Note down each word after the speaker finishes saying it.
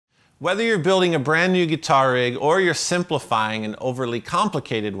Whether you're building a brand new guitar rig or you're simplifying an overly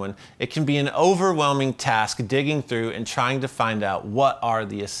complicated one, it can be an overwhelming task digging through and trying to find out what are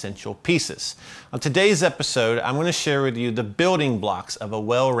the essential pieces. On today's episode, I'm going to share with you the building blocks of a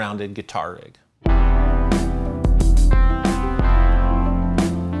well-rounded guitar rig.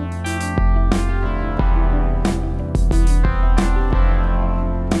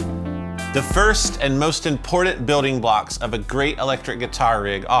 The first and most important building blocks of a great electric guitar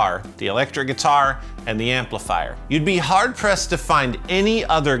rig are the electric guitar and the amplifier. You'd be hard-pressed to find any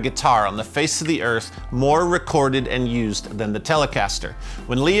other guitar on the face of the earth more recorded and used than the Telecaster.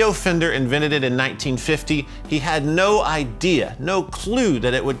 When Leo Fender invented it in 1950, he had no idea, no clue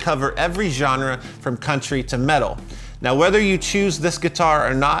that it would cover every genre from country to metal. Now, whether you choose this guitar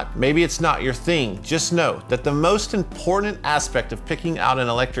or not, maybe it's not your thing, just know that the most important aspect of picking out an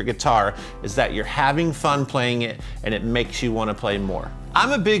electric guitar is that you're having fun playing it and it makes you want to play more.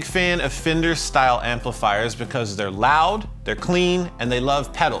 I'm a big fan of Fender style amplifiers because they're loud, they're clean, and they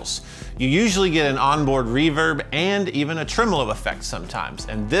love pedals. You usually get an onboard reverb and even a tremolo effect sometimes,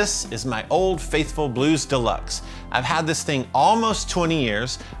 and this is my old faithful Blues Deluxe. I've had this thing almost 20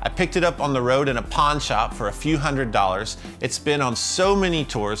 years. I picked it up on the road in a pawn shop for a few $100s. It's been on so many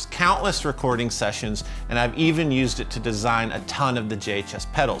tours, countless recording sessions, and I've even used it to design a ton of the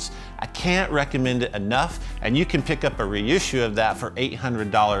JHS pedals. I can't recommend it enough, and you can pick up a reissue of that for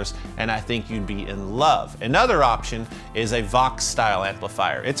 $800, and I think you'd be in love. Another option is a Vox style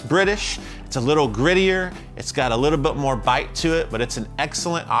amplifier. It's British, it's a little grittier, it's got a little bit more bite to it, but it's an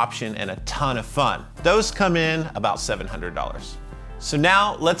excellent option and a ton of fun. Those come in about $700. So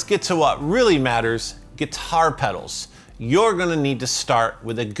now let's get to what really matters, guitar pedals. You're gonna need to start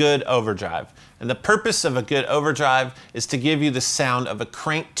with a good overdrive. And the purpose of a good overdrive is to give you the sound of a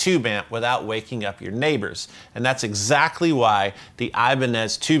cranked tube amp without waking up your neighbors. And that's exactly why the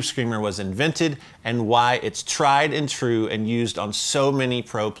Ibanez Tube Screamer was invented and why it's tried and true and used on so many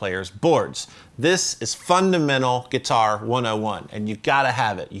pro players' boards. This is fundamental guitar 101, and you gotta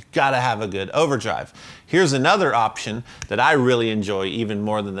have it. You gotta have a good overdrive. Here's another option that I really enjoy even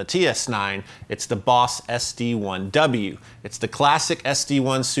more than the TS9. It's the Boss SD1W. It's the classic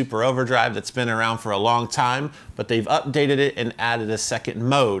SD1 Super Overdrive that's been around for a long time, but they've updated it and added a second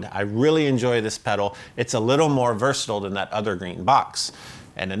mode. I really enjoy this pedal. It's a little more versatile than that other green box.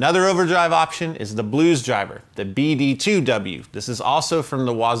 And another overdrive option is the Blues Driver, the BD2W. This is also from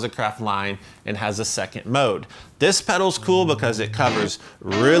the Wazacraft line and has a second mode. This pedal's cool because it covers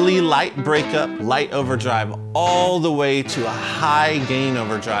really light breakup, light overdrive, all the way to a high gain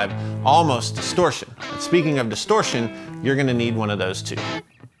overdrive, almost distortion. And speaking of distortion, you're gonna need one of those too.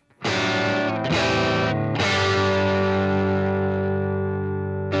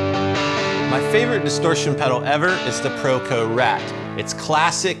 My favorite distortion pedal ever is the ProCo Rat. It's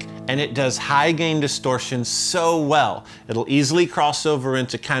classic and it does high gain distortion so well. It'll easily cross over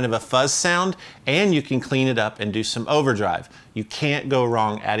into kind of a fuzz sound, and you can clean it up and do some overdrive. You can't go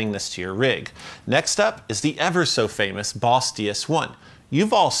wrong adding this to your rig. Next up is the ever so famous Boss DS1.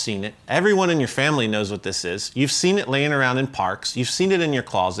 You've all seen it. Everyone in your family knows what this is. You've seen it laying around in parks. You've seen it in your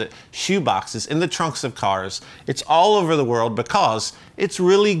closet, shoe boxes, in the trunks of cars. It's all over the world because it's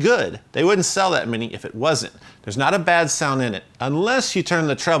really good. They wouldn't sell that many if it wasn't. There's not a bad sound in it, unless you turn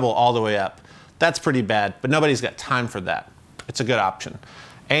the treble all the way up. That's pretty bad, but nobody's got time for that. It's a good option.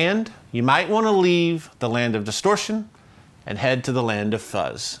 And you might want to leave the land of distortion and head to the land of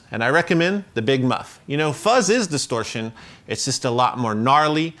fuzz. And I recommend the Big Muff. You know, fuzz is distortion, it's just a lot more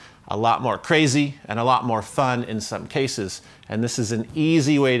gnarly, a lot more crazy, and a lot more fun in some cases. And this is an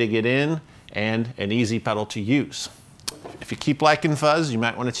easy way to get in and an easy pedal to use. If you keep liking fuzz, you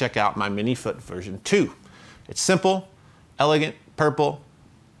might want to check out my Mini Foot version 2. It's simple, elegant, purple,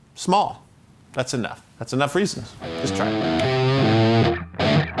 small. That's enough. That's enough reasons. Just try it.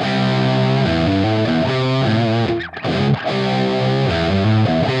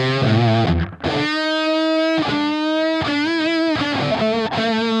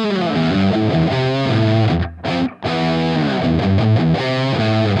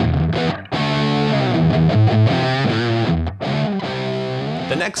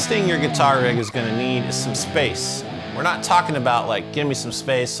 The next thing your guitar rig is going to need is some space. We're not talking about like, give me some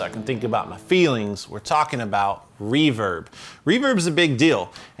space so I can think about my feelings. We're talking about reverb. Reverb's a big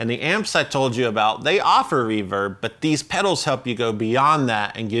deal, and the amps I told you about, they offer reverb, but these pedals help you go beyond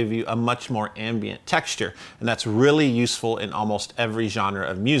that and give you a much more ambient texture, and that's really useful in almost every genre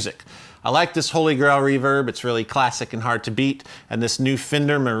of music. I like this Holy Grail reverb. It's really classic and hard to beat, and this new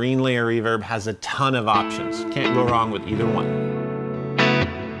Fender Marine Layer reverb has a ton of options. Can't go wrong with either one.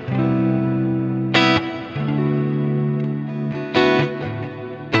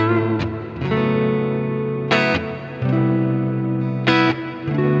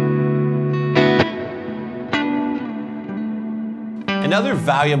 Another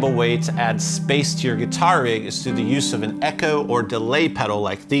valuable way to add space to your guitar rig is through the use of an echo or delay pedal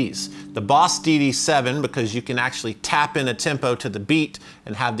like these. The Boss DD7, because you can actually tap in a tempo to the beat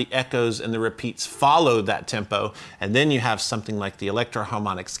and have the echoes and the repeats follow that tempo, and then you have something like the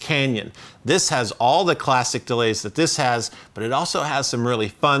Electro-Harmonix Canyon. This has all the classic delays that this has, but it also has some really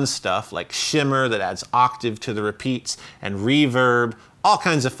fun stuff like shimmer that adds octave to the repeats and reverb, all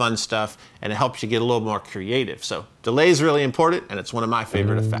kinds of fun stuff, and it helps you get a little more creative. So delay is really important, and it's one of my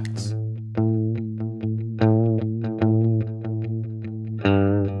favorite effects.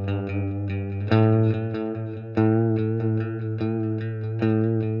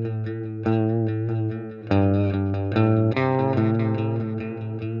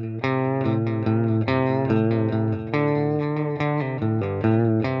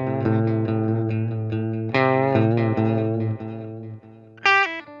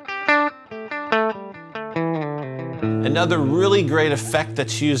 Another really great effect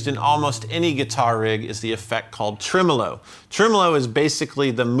that's used in almost any guitar rig is the effect called tremolo. Tremolo is basically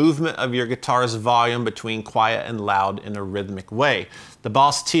the movement of your guitar's volume between quiet and loud in a rhythmic way. The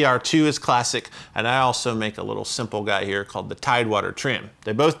Boss TR2 is classic, and I also make a little simple guy here called the Tidewater trim.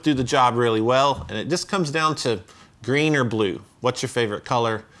 They both do the job really well, and it just comes down to green or blue. What's your favorite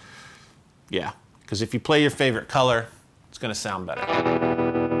color? Yeah, because if you play your favorite color, it's going to sound better.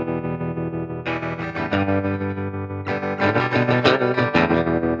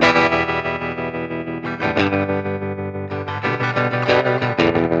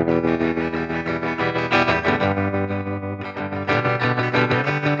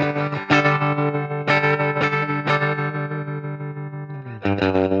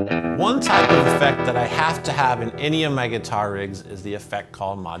 One type of effect that I have to have in any of my guitar rigs is the effect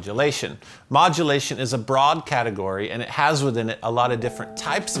called modulation. Modulation is a broad category, and it has within it a lot of different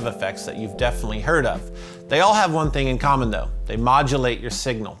types of effects that you've definitely heard of. They all have one thing in common though. They modulate your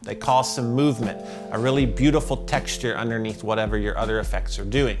signal. They cause some movement, a really beautiful texture underneath whatever your other effects are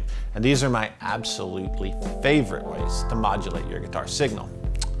doing. And these are my absolutely favorite ways to modulate your guitar signal.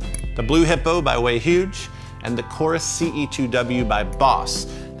 The Blue Hippo by Way Huge and the Chorus CE2W by Boss.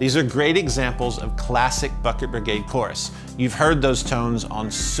 These are great examples of classic Bucket Brigade chorus. You've heard those tones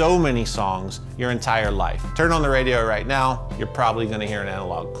on so many songs your entire life. Turn on the radio right now, you're probably gonna hear an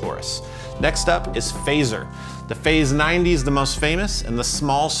analog chorus. Next up is Phaser. The Phase 90 is the most famous, and the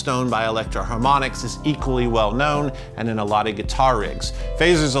Small Stone by Electro-Harmonix is equally well known and in a lot of guitar rigs.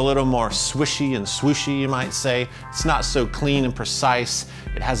 Phaser's a little more swishy and swooshy, you might say. It's not so clean and precise.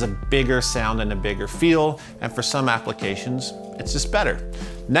 It has a bigger sound and a bigger feel, and for some applications, it's just better.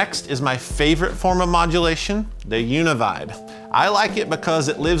 Next is my favorite form of modulation, the Univibe. I like it because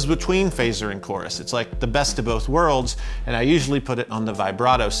it lives between phaser and chorus. It's like the best of both worlds, and I usually put it on the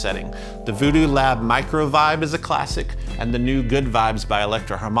vibrato setting. The Voodoo Lab Micro Vibe is a classic, and the new Good Vibes by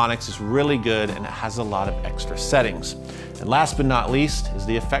Electro-Harmonix is really good, and it has a lot of extra settings. And last but not least is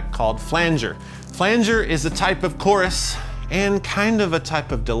the effect called flanger. Flanger is a type of chorus and kind of a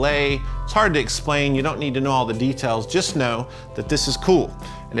type of delay. It's hard to explain, you don't need to know all the details, just know that this is cool.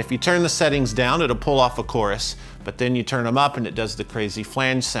 And if you turn the settings down, it'll pull off a chorus, but then you turn them up and it does the crazy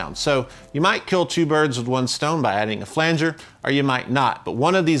flange sound. So you might kill two birds with one stone by adding a flanger, or you might not, but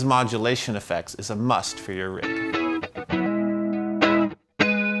one of these modulation effects is a must for your rig.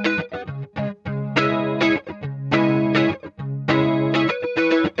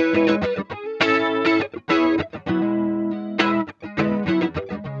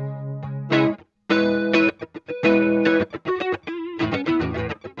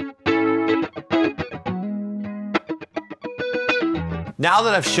 Now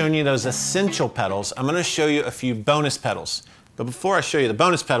that I've shown you those essential pedals, I'm going to show you a few bonus pedals. But before I show you the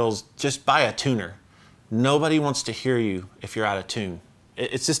bonus pedals, just buy a tuner. Nobody wants to hear you if you're out of tune.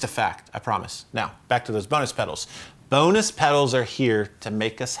 It's just a fact, I promise. Now, back to those bonus pedals. Bonus pedals are here to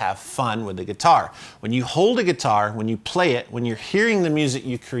make us have fun with the guitar. When you hold a guitar, when you play it, when you're hearing the music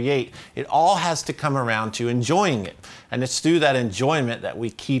you create, it all has to come around to enjoying it. And it's through that enjoyment that we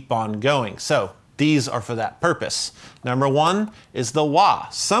keep on going. So these are for that purpose. Number one is the wah.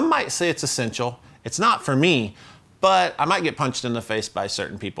 Some might say it's essential. It's not for me, but I might get punched in the face by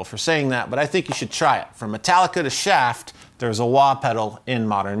certain people for saying that, but I think you should try it. From Metallica to Shaft, there's a wah pedal in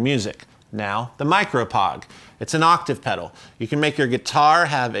modern music. Now, the Micropog. It's an octave pedal. You can make your guitar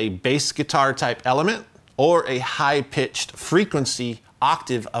have a bass guitar type element or a high-pitched frequency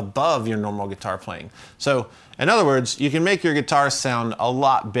octave above your normal guitar playing. So, in other words, you can make your guitar sound a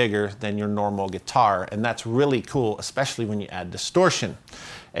lot bigger than your normal guitar, and that's really cool, especially when you add distortion.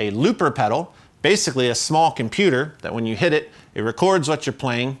 A looper pedal. basically a small computer that when you hit it, it records what you're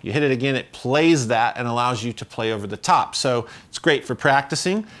playing. You hit it again, it plays that and allows you to play over the top. So it's great for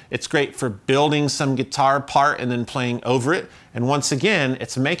practicing. It's great for building some guitar part and then playing over it. And once again,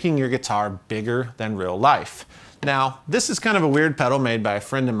 it's making your guitar bigger than real life. Now, this is kind of a weird pedal made by a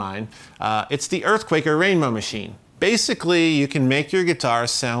friend of mine. It's the Earthquaker Rainbow Machine. Basically, you can make your guitar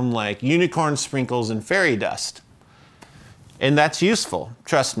sound like unicorn sprinkles and fairy dust. And that's useful,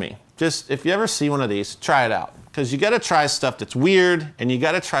 trust me. Just, if you ever see one of these, try it out. Because you gotta try stuff that's weird, and you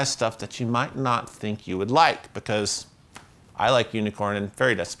gotta try stuff that you might not think you would like, because I like unicorn and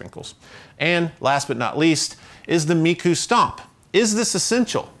fairy dust sprinkles. And last but not least, is the Miku Stomp. Is this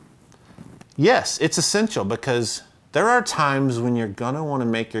essential? Yes, it's essential, because there are times when you're gonna wanna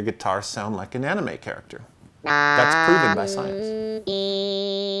make your guitar sound like an anime character. That's proven by science.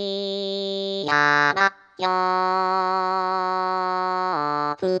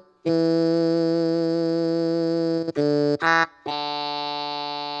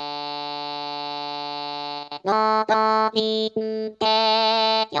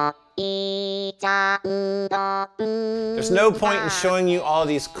 There's no point in showing you all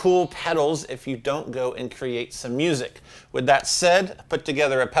these cool pedals if you don't go and create some music. With that said, I put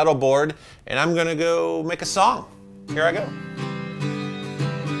together a pedal board and I'm gonna go make a song. Here I go.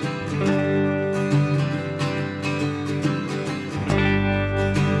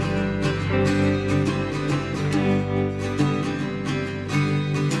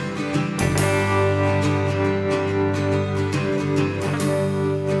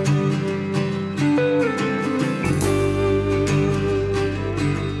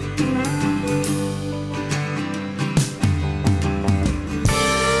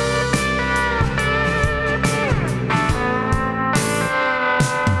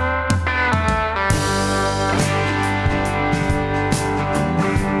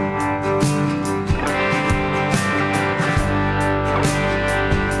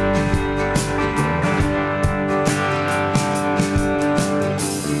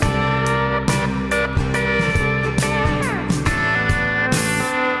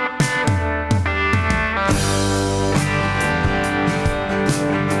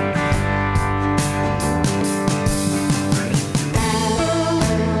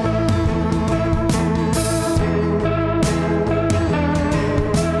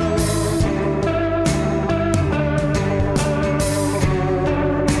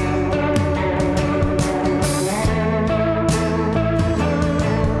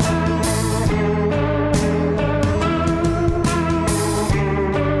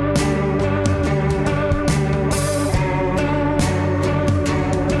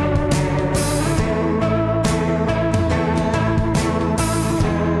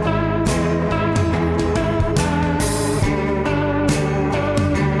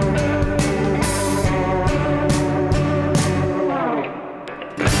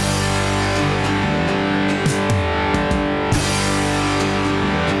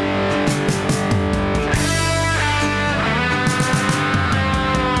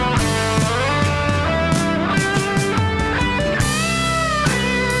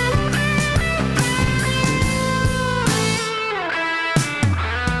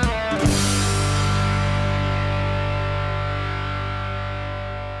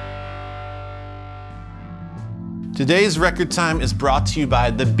 Today's record time is brought to you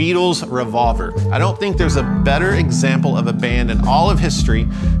by the Beatles Revolver. I don't think there's a better example of a band in all of history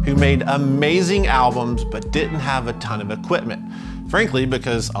who made amazing albums but didn't have a ton of equipment. Frankly,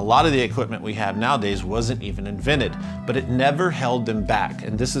 because a lot of the equipment we have nowadays wasn't even invented, but it never held them back,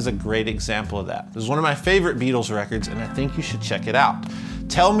 and this is a great example of that. This is one of my favorite Beatles records, and I think you should check it out.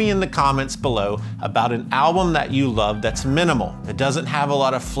 Tell me in the comments below about an album that you love that's minimal. It doesn't have a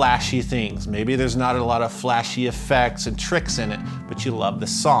lot of flashy things. Maybe there's not a lot of flashy effects and tricks in it, but you love the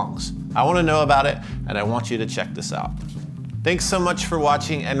songs. I want to know about it, and I want you to check this out. Thanks so much for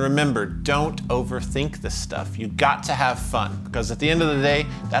watching, and remember, don't overthink this stuff. You got to have fun, because at the end of the day,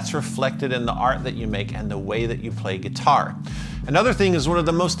 that's reflected in the art that you make and the way that you play guitar. Another thing is, one of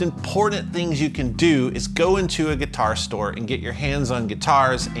the most important things you can do is go into a guitar store and get your hands on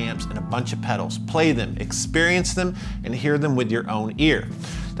guitars, amps, and a bunch of pedals. Play them, experience them, and hear them with your own ear.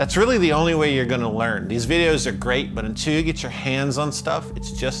 That's really the only way you're gonna learn. These videos are great, but until you get your hands on stuff,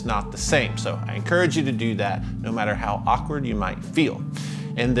 it's just not the same. So I encourage you to do that, no matter how awkward you might feel.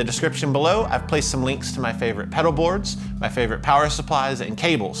 In the description below, I've placed some links to my favorite pedal boards, my favorite power supplies, and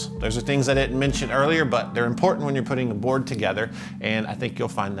cables. Those are things I didn't mention earlier, but they're important when you're putting a board together, and I think you'll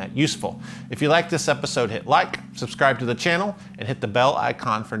find that useful. If you like this episode, hit like, subscribe to the channel, and hit the bell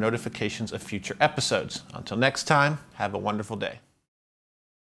icon for notifications of future episodes. Until next time, have a wonderful day.